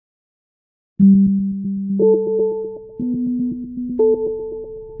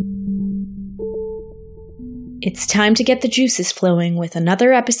It's time to get the juices flowing with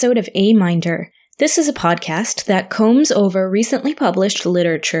another episode of A-Minder. This is a podcast that combs over recently published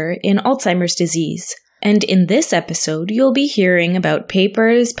literature in Alzheimer's disease. And in this episode, you'll be hearing about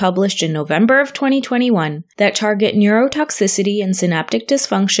papers published in November of 2021 that target neurotoxicity and synaptic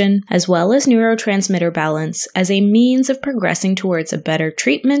dysfunction, as well as neurotransmitter balance, as a means of progressing towards a better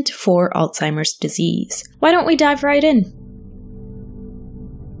treatment for Alzheimer's disease. Why don't we dive right in?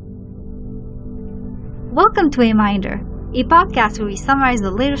 Welcome to A-Minder, a podcast where we summarize the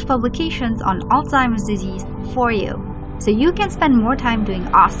latest publications on Alzheimer's disease for you, so you can spend more time doing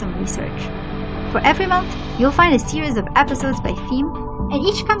awesome research. For every month, you'll find a series of episodes by theme, and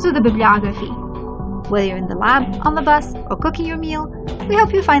each comes with a bibliography. Whether you're in the lab, on the bus, or cooking your meal, we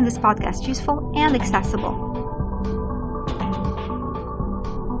hope you find this podcast useful and accessible.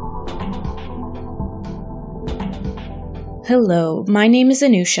 Hello, my name is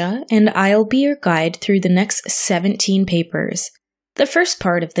Anusha, and I'll be your guide through the next 17 papers. The first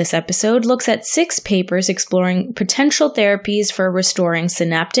part of this episode looks at 6 papers exploring potential therapies for restoring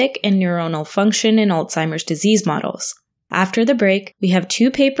synaptic and neuronal function in Alzheimer's disease models. After the break, we have 2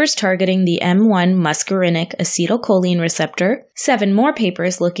 papers targeting the M1 muscarinic acetylcholine receptor, 7 more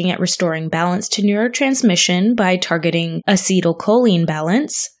papers looking at restoring balance to neurotransmission by targeting acetylcholine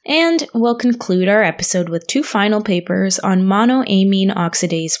balance, and we'll conclude our episode with 2 final papers on monoamine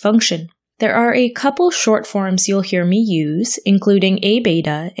oxidase function. There are a couple short forms you'll hear me use, including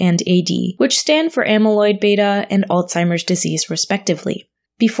A-beta and AD, which stand for amyloid beta and Alzheimer's disease respectively.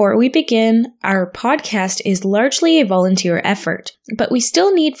 Before we begin, our podcast is largely a volunteer effort, but we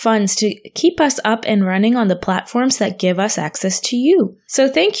still need funds to keep us up and running on the platforms that give us access to you. So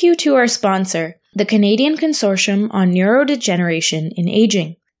thank you to our sponsor, the Canadian Consortium on Neurodegeneration in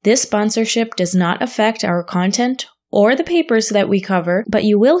Aging. This sponsorship does not affect our content or the papers that we cover, but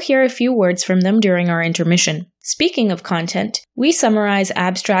you will hear a few words from them during our intermission. Speaking of content, we summarize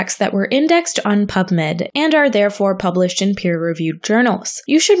abstracts that were indexed on PubMed and are therefore published in peer-reviewed journals.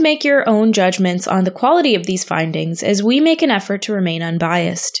 You should make your own judgments on the quality of these findings as we make an effort to remain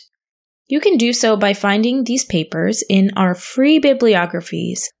unbiased. You can do so by finding these papers in our free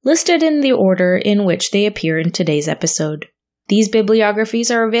bibliographies, listed in the order in which they appear in today's episode. These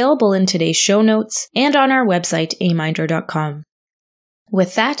bibliographies are available in today's show notes and on our website, aminder.com.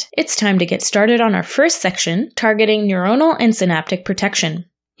 With that, it's time to get started on our first section, targeting neuronal and synaptic protection.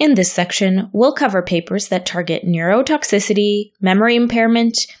 In this section, we'll cover papers that target neurotoxicity, memory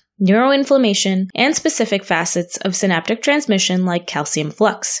impairment, neuroinflammation, and specific facets of synaptic transmission like calcium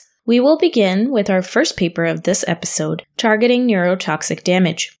flux. We will begin with our first paper of this episode, targeting neurotoxic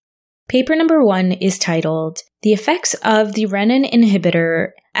damage. Paper number 1 is titled, The Effects of the Renin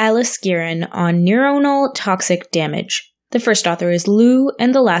Inhibitor Aliskiren on Neuronal Toxic Damage. The first author is Liu,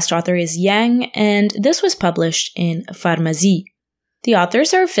 and the last author is Yang, and this was published in Pharmazie. The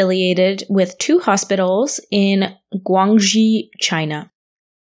authors are affiliated with 2 hospitals in Guangxi, China.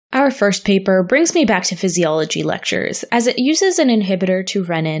 Our first paper brings me back to physiology lectures, as it uses an inhibitor to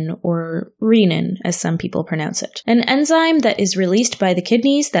renin, or renin as some people pronounce it, an enzyme that is released by the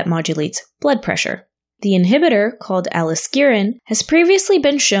kidneys that modulates blood pressure. The inhibitor, called aliskiren, has previously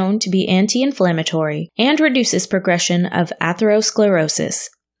been shown to be anti-inflammatory and reduces progression of atherosclerosis.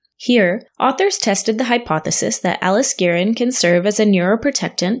 Here, authors tested the hypothesis that aliskiren can serve as a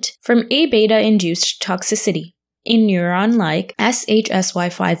neuroprotectant from A-beta-induced toxicity in neuron-like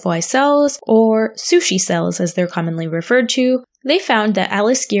SHSY5Y cells, or sushi cells as they're commonly referred to. They found that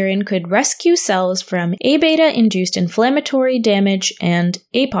aliskiren could rescue cells from A-beta-induced inflammatory damage and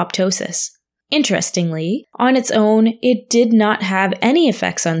apoptosis. Interestingly, on its own, it did not have any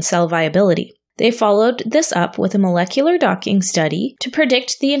effects on cell viability. They followed this up with a molecular docking study to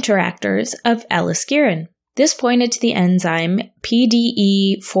predict the interactors of aliskiren. This pointed to the enzyme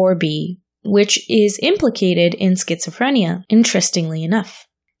PDE4B, which is implicated in schizophrenia, interestingly enough.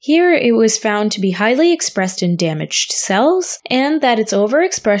 Here, it was found to be highly expressed in damaged cells, and that its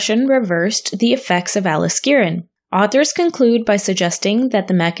overexpression reversed the effects of aliskiren. Authors conclude by suggesting that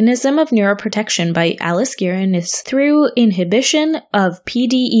the mechanism of neuroprotection by aliskiren is through inhibition of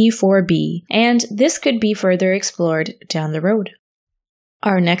PDE4B, and this could be further explored down the road.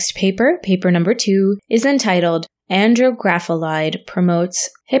 Our next paper, paper number 2, is entitled Andrographolide Promotes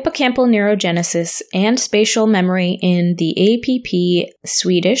Hippocampal Neurogenesis and Spatial Memory in the APP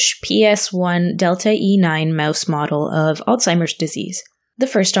Swedish PS1 Delta E9 mouse model of Alzheimer's disease. The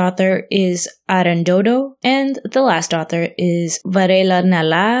first author is Arandodo, and the last author is Varela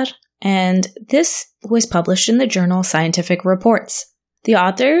Nalar, and this was published in the journal Scientific Reports. The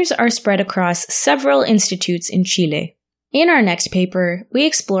authors are spread across several institutes in Chile. In our next paper, we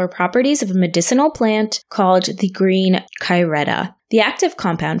explore properties of a medicinal plant called the green Caereta. The active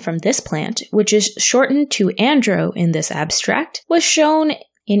compound from this plant, which is shortened to andro in this abstract, was shown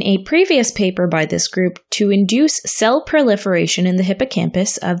in a previous paper by this group to induce cell proliferation in the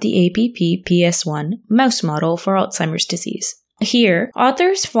hippocampus of the APP-PS1 mouse model for Alzheimer's disease. Here,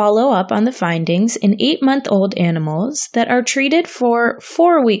 authors follow up on the findings in 8-month-old animals that are treated for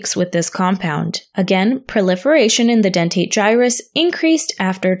 4 weeks with this compound. Again, proliferation in the dentate gyrus increased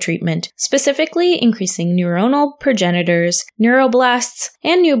after treatment, specifically increasing neuronal progenitors, neuroblasts,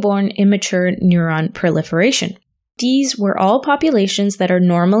 and newborn immature neuron proliferation. These were all populations that are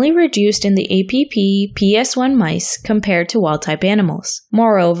normally reduced in the APP-PS1 mice compared to wild-type animals.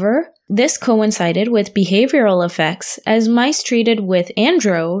 Moreover, this coincided with behavioral effects as mice treated with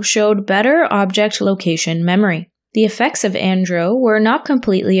andro showed better object location memory. The effects of andro were not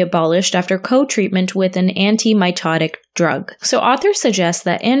completely abolished after co-treatment with an anti-mitotic drug. So authors suggest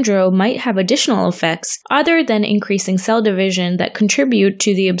that andro might have additional effects other than increasing cell division that contribute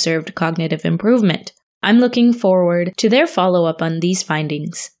to the observed cognitive improvement. I'm looking forward to their follow-up on these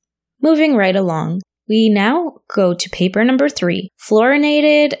findings. Moving right along, we now go to paper number 3,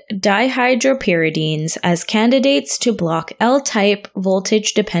 fluorinated dihydropyridines as candidates to block L-type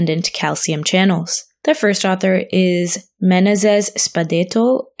voltage-dependent calcium channels. The first author is Menezes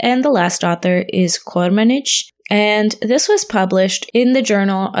Spadetto, and the last author is Kormanich, and this was published in the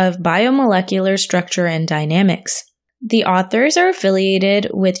Journal of Biomolecular Structure and Dynamics. The authors are affiliated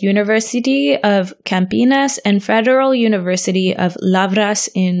with University of Campinas and Federal University of Lavras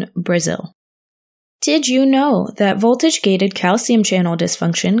in Brazil. Did you know that voltage-gated calcium channel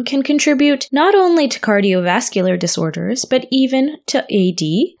dysfunction can contribute not only to cardiovascular disorders, but even to AD?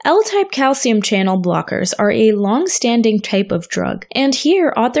 L-type calcium channel blockers are a long-standing type of drug, and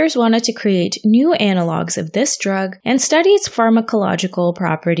here authors wanted to create new analogs of this drug and study its pharmacological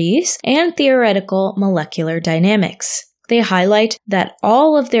properties and theoretical molecular dynamics. They highlight that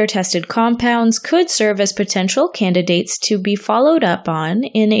all of their tested compounds could serve as potential candidates to be followed up on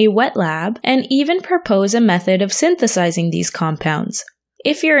in a wet lab and even propose a method of synthesizing these compounds.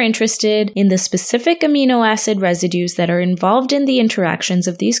 If you're interested in the specific amino acid residues that are involved in the interactions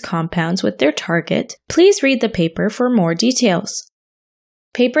of these compounds with their target, please read the paper for more details.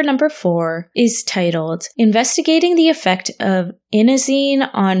 Paper number 4 is titled Investigating the Effect of Inosine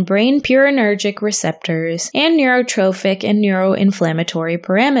on Brain Purinergic Receptors and Neurotrophic and Neuroinflammatory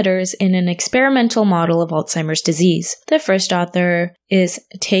Parameters in an Experimental Model of Alzheimer's Disease. The first author is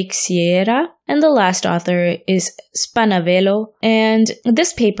Teixeira, and the last author is Spanavello, and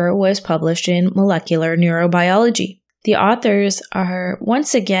this paper was published in Molecular Neurobiology. The authors are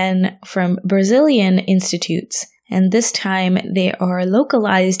once again from Brazilian institutes, and this time they are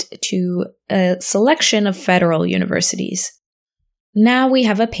localized to a selection of federal universities. Now we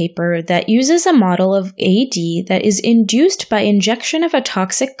have a paper that uses a model of AD that is induced by injection of a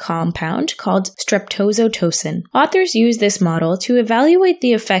toxic compound called streptozotocin. Authors use this model to evaluate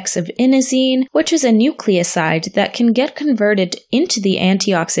the effects of inosine, which is a nucleoside that can get converted into the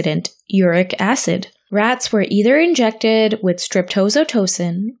antioxidant uric acid. Rats were either injected with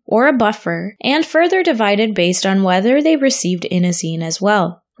streptozotocin or a buffer and further divided based on whether they received inosine as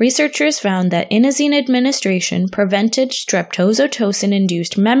well. Researchers found that inosine administration prevented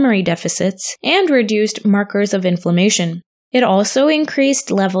streptozotocin-induced memory deficits and reduced markers of inflammation. It also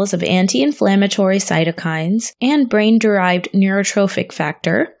increased levels of anti-inflammatory cytokines and brain-derived neurotrophic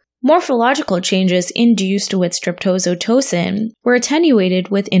factor. Morphological changes induced with streptozotocin were attenuated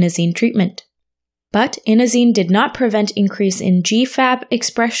with inosine treatment. But inosine did not prevent increase in GFAP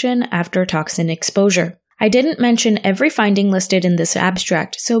expression after toxin exposure. I didn't mention every finding listed in this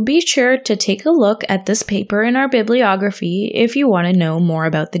abstract, so be sure to take a look at this paper in our bibliography if you want to know more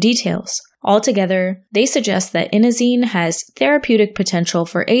about the details. Altogether, they suggest that inosine has therapeutic potential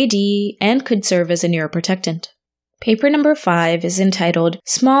for AD and could serve as a neuroprotectant. Paper number 5 is entitled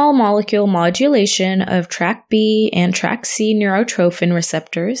Small Molecule Modulation of TrkB and TrkC Neurotrophin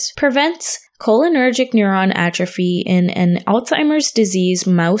Receptors Prevents Cholinergic Neuron Atrophy in an Alzheimer's Disease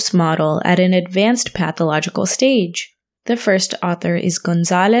Mouse Model at an Advanced Pathological Stage. The first author is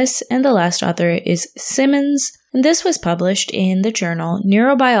Gonzalez and the last author is Simmons, and this was published in the journal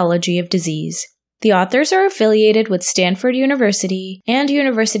Neurobiology of Disease. The authors are affiliated with Stanford University and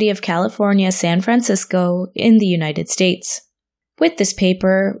University of California, San Francisco in the United States. With this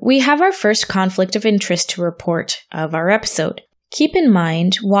paper, we have our first conflict of interest to report of our episode. Keep in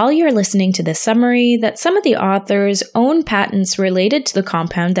mind, while you're listening to this summary, that some of the authors own patents related to the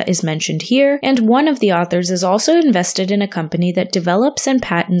compound that is mentioned here, and one of the authors is also invested in a company that develops and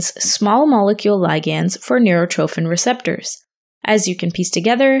patents small molecule ligands for neurotrophin receptors. As you can piece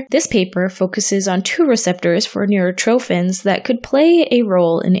together, this paper focuses on 2 receptors for neurotrophins that could play a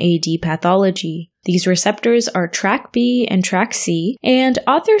role in AD pathology. These receptors are TrkB and TrkC, and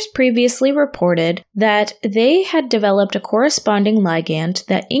authors previously reported that they had developed a corresponding ligand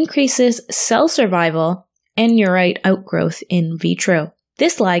that increases cell survival and neurite outgrowth in vitro.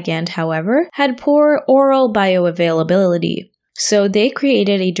 This ligand, however, had poor oral bioavailability, so they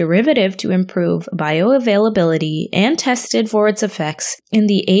created a derivative to improve bioavailability and tested for its effects in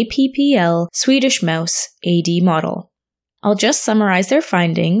the APPL Swedish mouse AD model. I'll just summarize their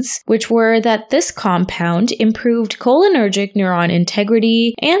findings, which were that this compound improved cholinergic neuron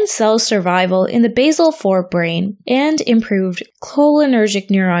integrity and cell survival in the basal forebrain and improved cholinergic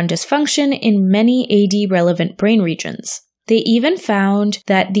neuron dysfunction in many AD-relevant brain regions. They even found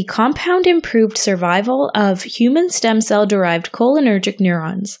that the compound improved survival of human stem cell-derived cholinergic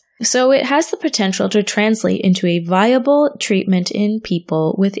neurons, so it has the potential to translate into a viable treatment in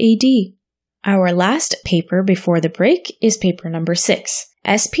people with AD. Our last paper before the break is paper number 6.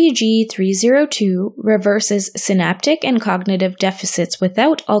 SPG302 reverses synaptic and cognitive deficits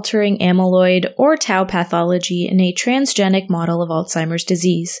without altering amyloid or tau pathology in a transgenic model of Alzheimer's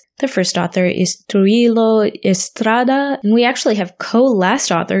disease. The first author is Trujillo Estrada, and we actually have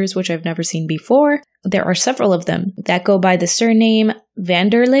co-last authors, which I've never seen before. There are several of them that go by the surname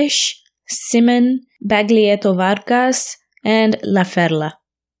Vanderlich, Simon, Baglietto Vargas, and Laferla.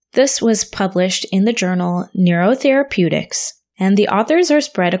 This was published in the journal Neurotherapeutics, and the authors are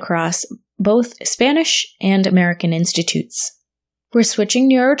spread across both Spanish and American institutes. We're switching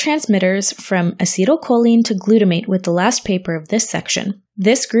neurotransmitters from acetylcholine to glutamate with the last paper of this section.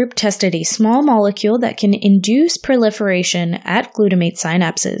 This group tested a small molecule that can induce proliferation at glutamate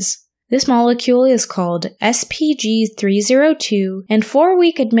synapses. This molecule is called SPG302, and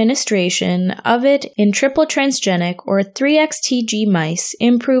 4-week administration of it in triple transgenic or 3xTG mice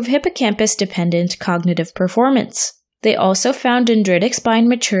improve hippocampus-dependent cognitive performance. They also found dendritic spine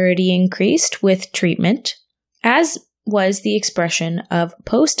maturity increased with treatment, as was the expression of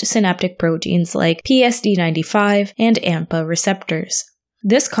postsynaptic proteins like PSD95 and AMPA receptors.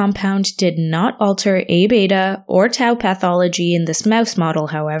 This compound did not alter A-beta or tau pathology in this mouse model,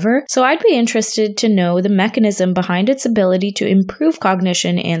 however, so I'd be interested to know the mechanism behind its ability to improve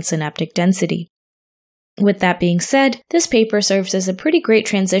cognition and synaptic density. With that being said, this paper serves as a pretty great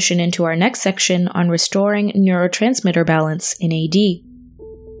transition into our next section on restoring neurotransmitter balance in AD.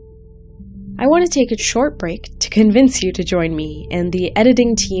 I want to take a short break to convince you to join me and the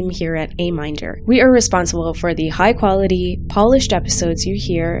editing team here at Aminder. We are responsible for the high-quality, polished episodes you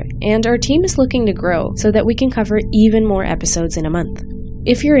hear, and our team is looking to grow so that we can cover even more episodes in a month.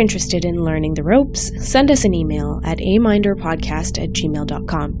 If you're interested in learning the ropes, send us an email at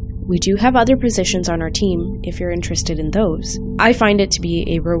aminderpodcast@gmail.com. We do have other positions on our team if you're interested in those. I find it to be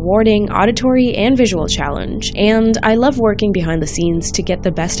a rewarding auditory and visual challenge, and I love working behind the scenes to get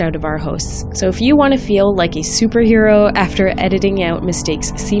the best out of our hosts. So if you want to feel like a superhero after editing out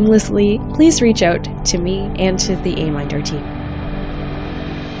mistakes seamlessly, please reach out to me and to the Aminder team.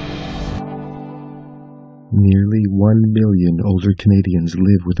 Nearly 1 million older Canadians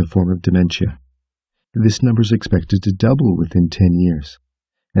live with a form of dementia. This number is expected to double within 10 years.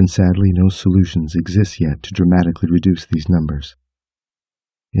 And sadly no solutions exist yet to dramatically reduce these numbers.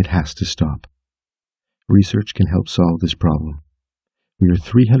 It has to stop. Research can help solve this problem. We are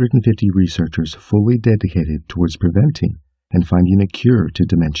 350 researchers fully dedicated towards preventing and finding a cure to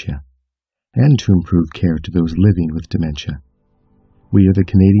dementia, and to improve care to those living with dementia. We are the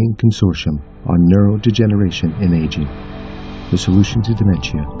Canadian Consortium on Neurodegeneration in Aging. The solution to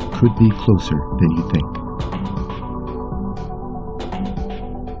dementia could be closer than you think.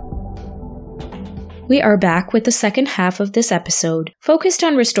 We are back with the second half of this episode, focused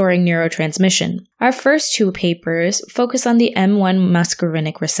on restoring neurotransmission. Our first 2 papers focus on the M1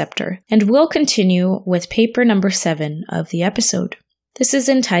 muscarinic receptor, and we'll continue with paper number 7 of the episode. This is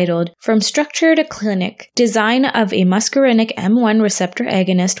entitled, From Structure to Clinic, Design of a Muscarinic M1 Receptor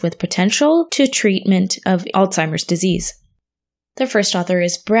Agonist with Potential to Treatment of Alzheimer's Disease. The first author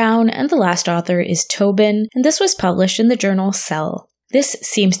is Brown, and the last author is Tobin, and this was published in the journal Cell. This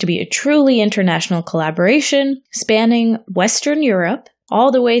seems to be a truly international collaboration, spanning Western Europe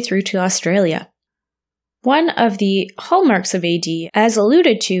all the way through to Australia. One of the hallmarks of AD, as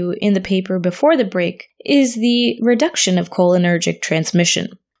alluded to in the paper before the break, is the reduction of cholinergic transmission.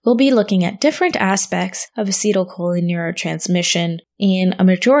 we'll be looking at different aspects of acetylcholine neurotransmission in a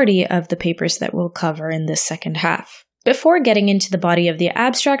majority of the papers that we'll cover in this second half. Before getting into the body of the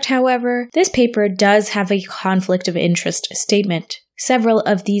abstract, however, this paper does have a conflict of interest statement. Several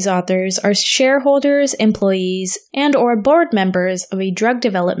of these authors are shareholders, employees, and/or board members of a drug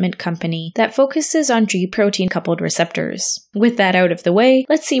development company that focuses on G-protein coupled receptors. With that out of the way,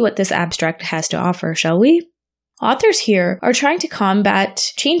 let's see what this abstract has to offer, shall we? Authors here are trying to combat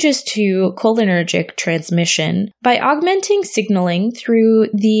changes to cholinergic transmission by augmenting signaling through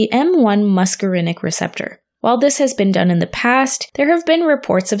the M1 muscarinic receptor. While this has been done in the past, there have been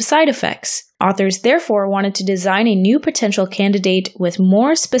reports of side effects. Authors therefore wanted to design a new potential candidate with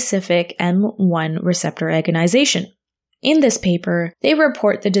more specific M1 receptor agonization. In this paper, they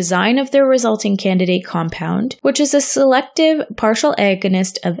report the design of their resulting candidate compound, which is a selective partial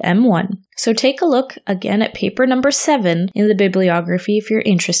agonist of M1. So take a look again at paper number 7 in the bibliography if you're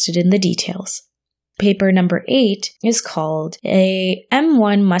interested in the details. Paper number 8 is called a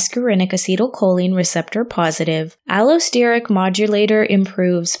M1 muscarinic acetylcholine receptor positive allosteric modulator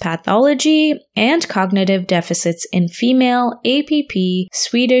improves pathology and cognitive deficits in female APP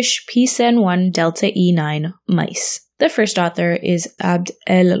Swedish PSEN1 delta E9 mice. The first author is Abd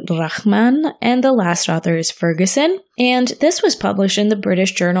el-Rahman and the last author is Ferguson, and this was published in the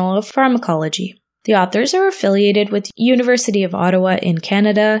British Journal of Pharmacology. The authors are affiliated with University of Ottawa in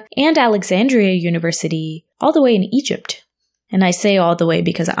Canada and Alexandria University, all the way in Egypt. And I say all the way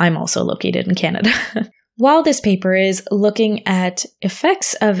because I'm also located in Canada. While this paper is looking at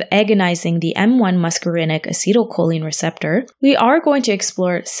effects of agonizing the M1 muscarinic acetylcholine receptor, we are going to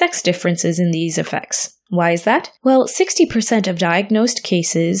explore sex differences in these effects. Why is that? Well, 60% of diagnosed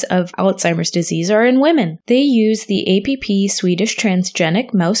cases of Alzheimer's disease are in women. They used the APP Swedish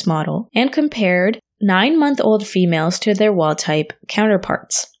transgenic mouse model and compared 9-month-old females to their wild-type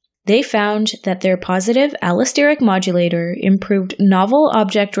counterparts. They found that their positive allosteric modulator improved novel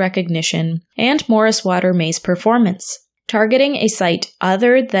object recognition and Morris-Water maze performance. Targeting a site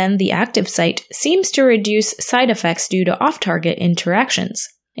other than the active site seems to reduce side effects due to off-target interactions.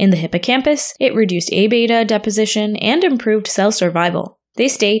 In the hippocampus, it reduced A-beta deposition and improved cell survival. They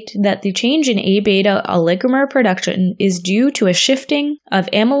state that the change in A-beta oligomer production is due to a shifting of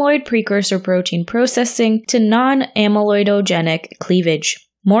amyloid precursor protein processing to non-amyloidogenic cleavage.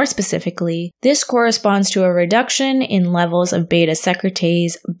 More specifically, this corresponds to a reduction in levels of beta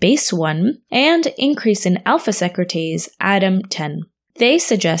secretase BACE1 and increase in alpha secretase ADAM10. They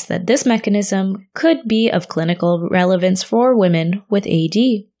suggest that this mechanism could be of clinical relevance for women with AD.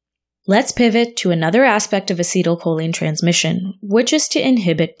 Let's pivot to another aspect of acetylcholine transmission, which is to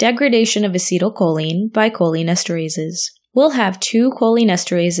inhibit degradation of acetylcholine by cholinesterases. We'll have 2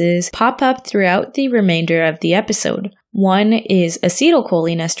 cholinesterases pop up throughout the remainder of the episode. One is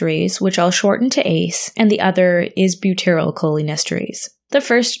acetylcholinesterase, which I'll shorten to ACE, and the other is butyrylcholinesterase. The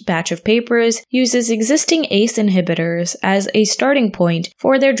first batch of papers uses existing ACE inhibitors as a starting point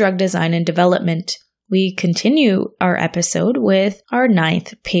for their drug design and development. We continue our episode with our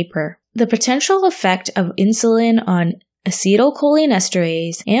 9th paper. The potential effect of insulin on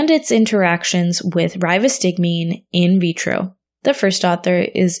acetylcholinesterase and its interactions with rivastigmine in vitro. The first author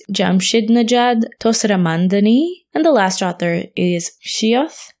is Jamshidnejad Tosramandani, and the last author is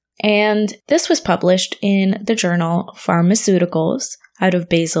Shioth. And this was published in the journal Pharmaceuticals out of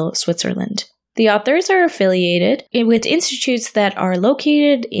Basel, Switzerland. The authors are affiliated with institutes that are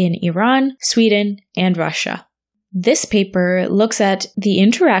located in Iran, Sweden, and Russia. This paper looks at the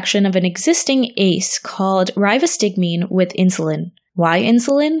interaction of an existing ACE called rivastigmine with insulin. Why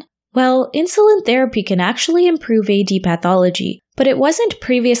insulin? Well, insulin therapy can actually improve AD pathology, but it wasn't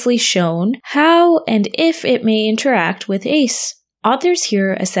previously shown how and if it may interact with ACE. Authors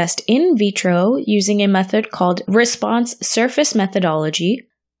here assessed in vitro using a method called response surface methodology.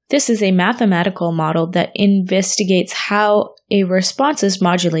 This is a mathematical model that investigates how a response is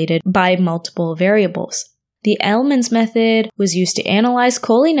modulated by multiple variables. The Ellman's method was used to analyze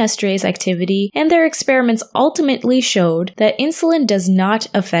cholinesterase activity, and their experiments ultimately showed that insulin does not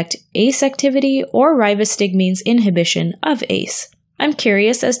affect ACE activity or rivastigmine's inhibition of ACE. I'm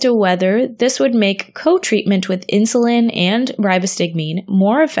curious as to whether this would make co-treatment with insulin and rivastigmine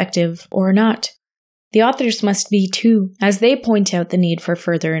more effective or not. The authors must be too, as they point out the need for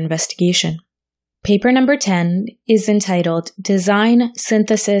further investigation. Paper number 10 is entitled Design,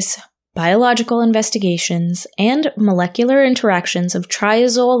 Synthesis, Biological Investigations, and Molecular Interactions of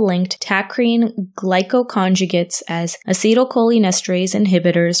Triazole-Linked Tacrine Glycoconjugates as Acetylcholinesterase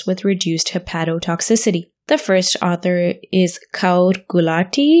Inhibitors with Reduced Hepatotoxicity. The first author is Kaur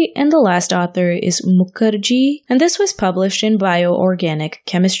Gulati, and the last author is Mukherjee, and this was published in Bioorganic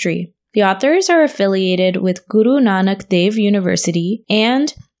Chemistry. The authors are affiliated with Guru Nanak Dev University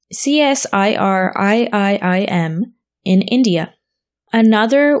and CSIR-IIIM in India.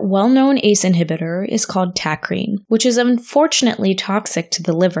 Another well-known ACE inhibitor is called tacrine, which is unfortunately toxic to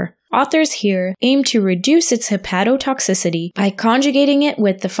the liver. Authors here aim to reduce its hepatotoxicity by conjugating it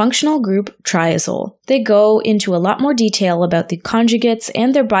with the functional group triazole. They go into a lot more detail about the conjugates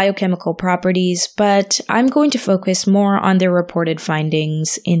and their biochemical properties, but I'm going to focus more on their reported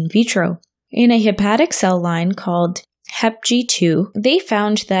findings in vitro. In a hepatic cell line called HepG2, they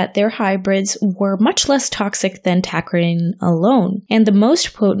found that their hybrids were much less toxic than tacrine alone, and the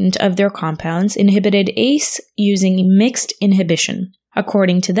most potent of their compounds inhibited ACE using mixed inhibition.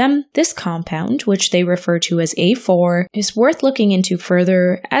 According to them, this compound, which they refer to as A4, is worth looking into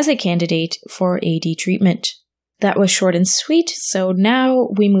further as a candidate for AD treatment. That was short and sweet, so now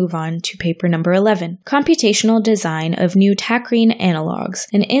we move on to paper number 11, Computational Design of New Tacrine Analogs,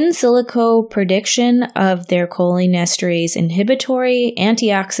 an in silico prediction of their cholinesterase inhibitory,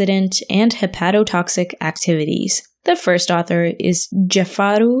 antioxidant, and hepatotoxic activities. The first author is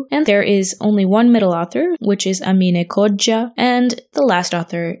Jafaru, and there is only one middle author, which is Amine Kodja, and the last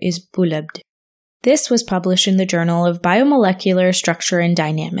author is Bulabd. This was published in the Journal of Biomolecular Structure and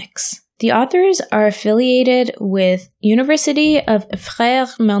Dynamics. The authors are affiliated with University of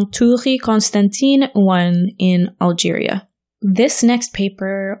Frères Mantouri Constantine I in Algeria. This next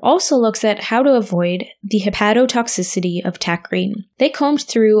paper also looks at how to avoid the hepatotoxicity of tacrine. They combed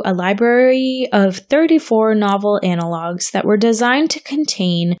through a library of 34 novel analogs that were designed to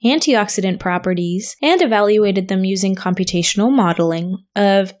contain antioxidant properties and evaluated them using computational modeling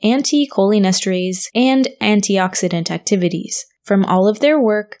of anticholinesterase and antioxidant activities. From all of their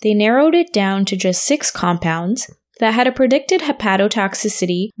work, they narrowed it down to just 6 compounds that had a predicted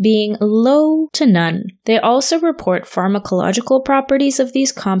hepatotoxicity being low to none. They also report pharmacological properties of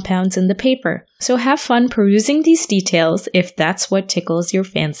these compounds in the paper, so have fun perusing these details if that's what tickles your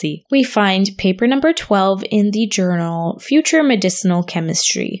fancy. We find paper number 12 in the journal Future Medicinal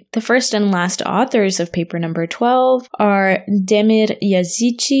Chemistry. The first and last authors of paper number 12 are Demir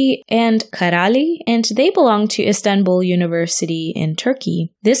Yazici and Karali, and they belong to Istanbul University in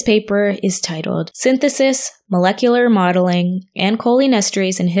Turkey. This paper is titled Synthesis, Molecular Modeling, and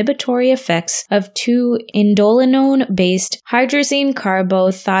Cholinesterase Inhibitory Effects of 2 Indolinone-based hydrazine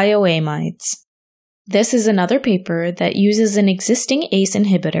carbothioamides. This is another paper that uses an existing ACE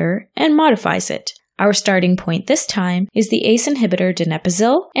inhibitor and modifies it. Our starting point this time is the ACE inhibitor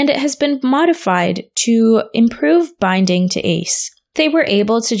donepezil, and it has been modified to improve binding to ACE. They were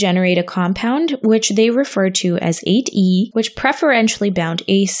able to generate a compound which they refer to as 8E, which preferentially bound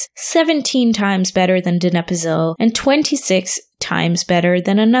ACE 17 times better than donepezil and 26 times better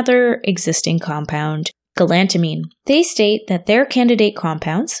than another existing compound, galantamine. They state that their candidate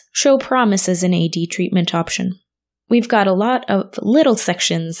compounds show promise as an AD treatment option. We've got a lot of little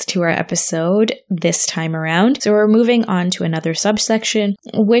sections to our episode this time around, so we're moving on to another subsection,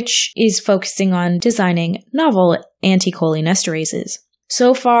 which is focusing on designing novel anticholinesterases.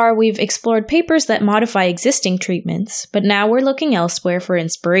 So far, we've explored papers that modify existing treatments, but now we're looking elsewhere for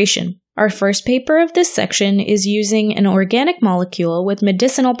inspiration. Our first paper of this section is using an organic molecule with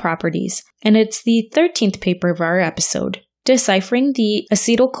medicinal properties, and it's the 13th paper of our episode. Deciphering the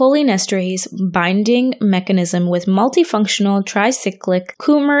acetylcholinesterase binding mechanism with multifunctional tricyclic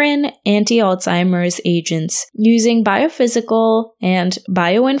coumarin anti-Alzheimer's agents using biophysical and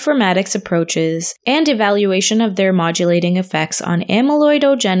bioinformatics approaches and evaluation of their modulating effects on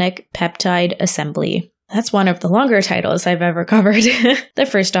amyloidogenic peptide assembly. That's one of the longer titles I've ever covered. The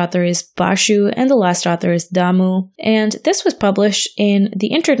first author is Bashu and the last author is Damu, and this was published in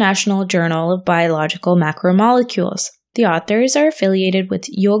the International Journal of Biological Macromolecules. The authors are affiliated with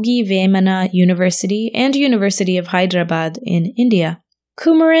Yogi Vemana University and University of Hyderabad in India.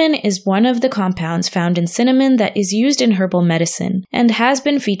 Coumarin is one of the compounds found in cinnamon that is used in herbal medicine and has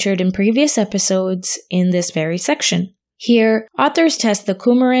been featured in previous episodes in this very section. Here, authors test the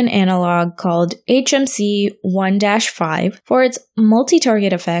coumarin analog called HMC-1-5 for its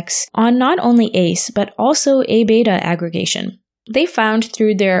multi-target effects on not only ACE but also A-beta aggregation. They found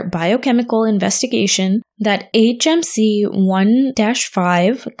through their biochemical investigation that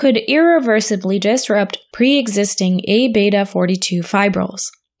HMC-1-5 could irreversibly disrupt pre-existing A-beta 42 fibrils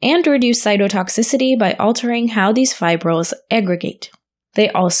and reduce cytotoxicity by altering how these fibrils aggregate.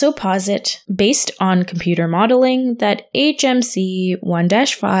 They also posit, based on computer modeling, that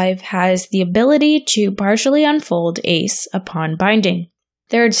HMC-1-5 has the ability to partially unfold ACE upon binding.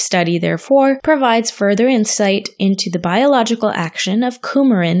 Their study, therefore, provides further insight into the biological action of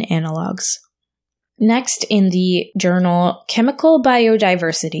coumarin analogs. Next, in the journal Chemical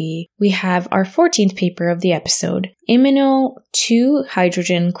Biodiversity, we have our 14th paper of the episode, Imino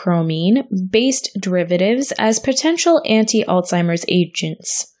 2-hydrogen-chromine-based derivatives as potential anti-Alzheimer's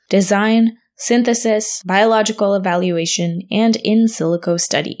agents, design, synthesis, biological evaluation, and in silico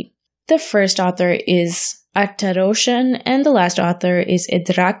study. The first author is Aktaroshan, and the last author is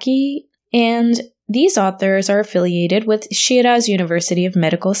Edraki, and these authors are affiliated with Shiraz University of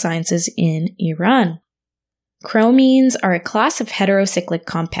Medical Sciences in Iran. Chromines are a class of heterocyclic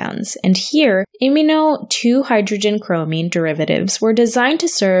compounds, and here, imino 2-hydrogen-chromine derivatives were designed to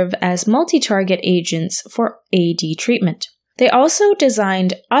serve as multi-target agents for AD treatment. They also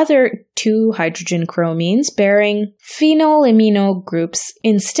designed other 2-hydrogen-chromines bearing phenyl-imino groups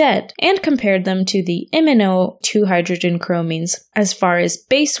instead, and compared them to the imino 2-hydrogen-chromines as far as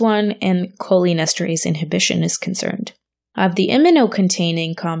base 1 and cholinesterase inhibition is concerned. Of the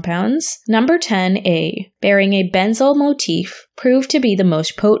imino-containing compounds, number 10A, bearing a benzyl motif, proved to be the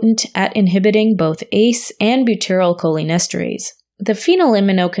most potent at inhibiting both ACE and butyrylcholinesterase. The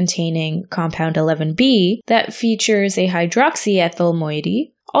phenyl-imino-containing compound 11B, that features a hydroxyethyl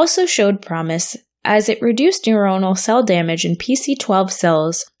moiety, also showed promise as it reduced neuronal cell damage in PC12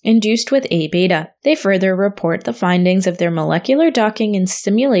 cells induced with A-beta. They further report the findings of their molecular docking and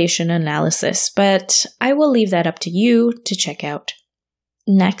stimulation analysis, but I will leave that up to you to check out.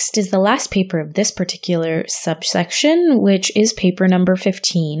 Next is the last paper of this particular subsection, which is paper number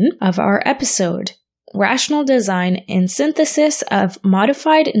 15 of our episode. Rational design and synthesis of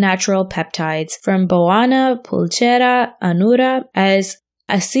modified natural peptides from Boana, Pulchera, Anura as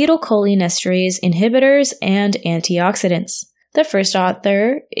acetylcholinesterase inhibitors and antioxidants. The first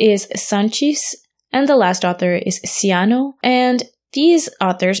author is Sanchis, and the last author is Ciano, and these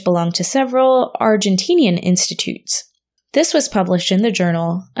authors belong to several Argentinian institutes. This was published in the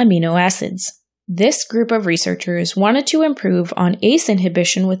journal Amino Acids. This group of researchers wanted to improve on ACE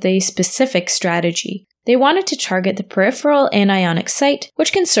inhibition with a specific strategy. They wanted to target the peripheral anionic site,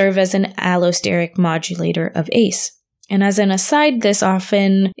 which can serve as an allosteric modulator of ACE. And as an aside, this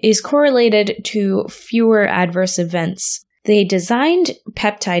often is correlated to fewer adverse events. They designed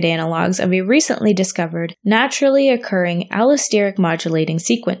peptide analogs of a recently discovered, naturally occurring allosteric modulating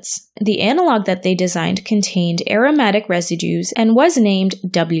sequence. The analog that they designed contained aromatic residues and was named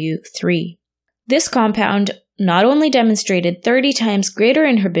W3. This compound not only demonstrated 30 times greater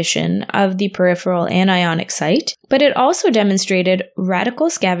inhibition of the peripheral anionic site, but it also demonstrated radical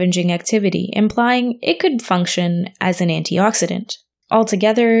scavenging activity, implying it could function as an antioxidant.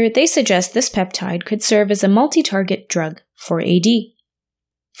 Altogether, they suggest this peptide could serve as a multi-target drug for AD.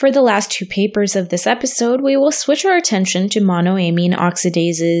 For the last two papers of this episode, we will switch our attention to monoamine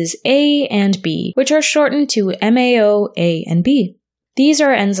oxidases A and B, which are shortened to MAO A and B. These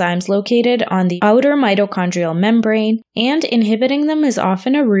are enzymes located on the outer mitochondrial membrane, and inhibiting them is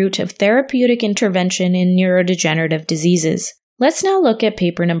often a route of therapeutic intervention in neurodegenerative diseases. Let's now look at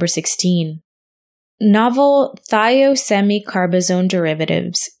paper number 16. Novel thiosemicarbazone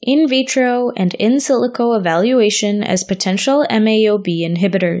derivatives, in vitro and in silico evaluation as potential MAO-B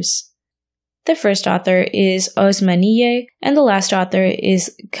inhibitors. The first author is Osmaniye, and the last author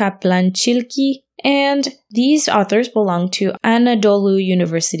is Kaplanchilki, and these authors belong to Anadolu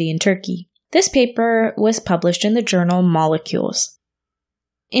University in Turkey. This paper was published in the journal Molecules.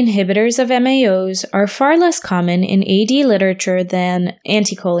 Inhibitors of MAOs are far less common in AD literature than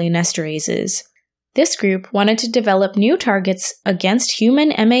anticholinesterases. This group wanted to develop new targets against human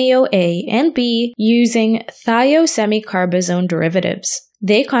MAO-A and B using thiosemicarbazone derivatives.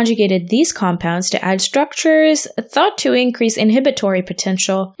 They conjugated these compounds to add structures thought to increase inhibitory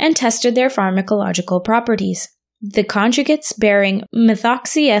potential and tested their pharmacological properties. The conjugates bearing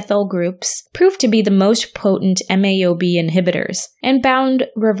methoxyethyl groups proved to be the most potent MAO-B inhibitors and bound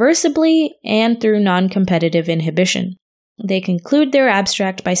reversibly and through non-competitive inhibition. They conclude their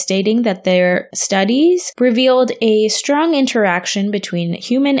abstract by stating that their studies revealed a strong interaction between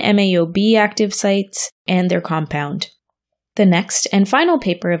human MAO-B active sites and their compound. The next and final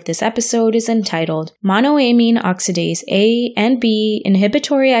paper of this episode is entitled Monoamine Oxidase A and B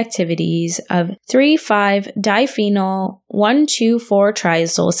Inhibitory Activities of 3,5-diphenyl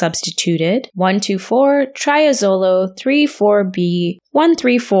 1,2,4-triazole substituted 1,2,4-triazolo 3,4-B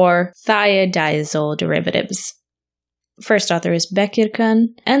 1,3,4-thiodiazole derivatives. First author is Bekirkan,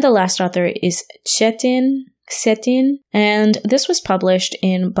 and the last author is Çetin, and this was published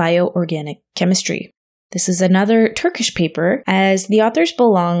in Bioorganic Chemistry. This is another Turkish paper, as the authors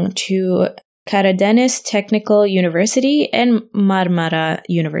belong to Karadeniz Technical University and Marmara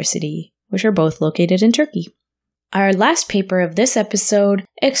University, which are both located in Turkey. Our last paper of this episode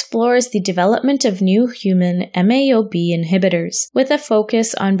explores the development of new human MAO-B inhibitors, with a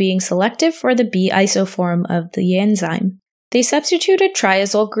focus on being selective for the B isoform of the enzyme. They substituted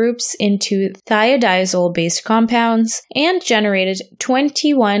triazole groups into thiodiazole-based compounds and generated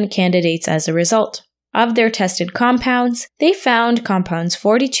 21 candidates as a result. Of their tested compounds, they found compounds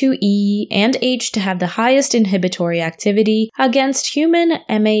 42E and H to have the highest inhibitory activity against human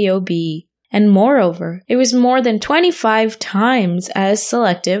MAO-B. And moreover, it was more than 25 times as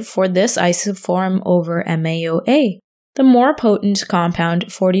selective for this isoform over MAO-A. The more potent compound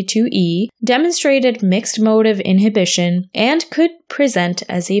 42E demonstrated mixed mode of inhibition and could present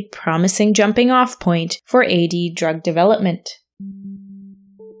as a promising jumping-off point for AD drug development.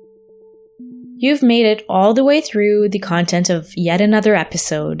 You've made it all the way through the content of yet another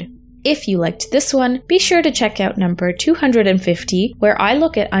episode. If you liked this one, be sure to check out number 250, where I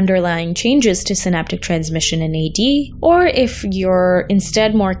look at underlying changes to synaptic transmission in AD, or if you're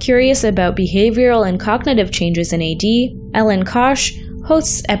instead more curious about behavioral and cognitive changes in AD, Ellen Kosh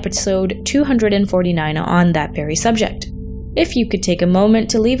hosts episode 249 on that very subject. If you could take a moment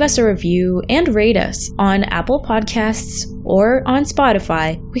to leave us a review and rate us on Apple Podcasts or on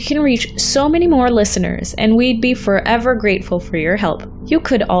Spotify, we can reach so many more listeners, and we'd be forever grateful for your help. You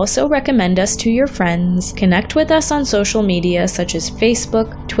could also recommend us to your friends, connect with us on social media such as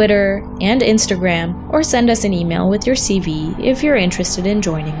Facebook, Twitter, and Instagram, or send us an email with your CV if you're interested in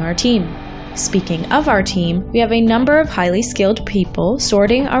joining our team. Speaking of our team, we have a number of highly skilled people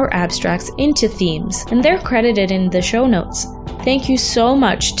sorting our abstracts into themes, and they're credited in the show notes. Thank you so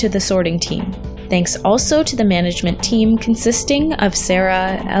much to the sorting team. Thanks also to the management team consisting of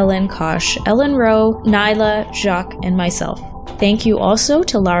Sarah, Ellen Kosh, Ellen Rowe, Nyla, Jacques, and myself. Thank you also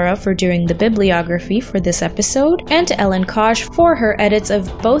to Lara for doing the bibliography for this episode, and to Ellen Kosh for her edits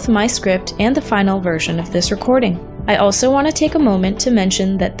of both my script and the final version of this recording. I also want to take a moment to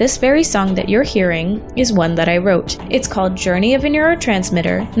mention that this very song that you're hearing is one that I wrote. It's called Journey of a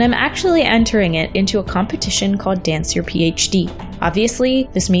Neurotransmitter, and I'm actually entering it into a competition called Dance Your PhD. Obviously,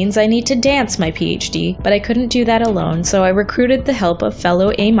 this means I need to dance my PhD, but I couldn't do that alone, so I recruited the help of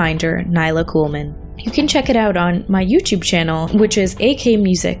fellow A-minder Nyla Kuhlman. You can check it out on my YouTube channel, which is AK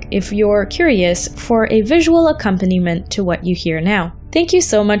Music, if you're curious for a visual accompaniment to what you hear now. Thank you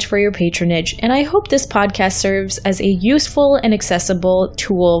so much for your patronage, and I hope this podcast serves as a useful and accessible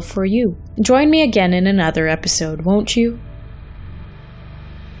tool for you. Join me again in another episode, won't you?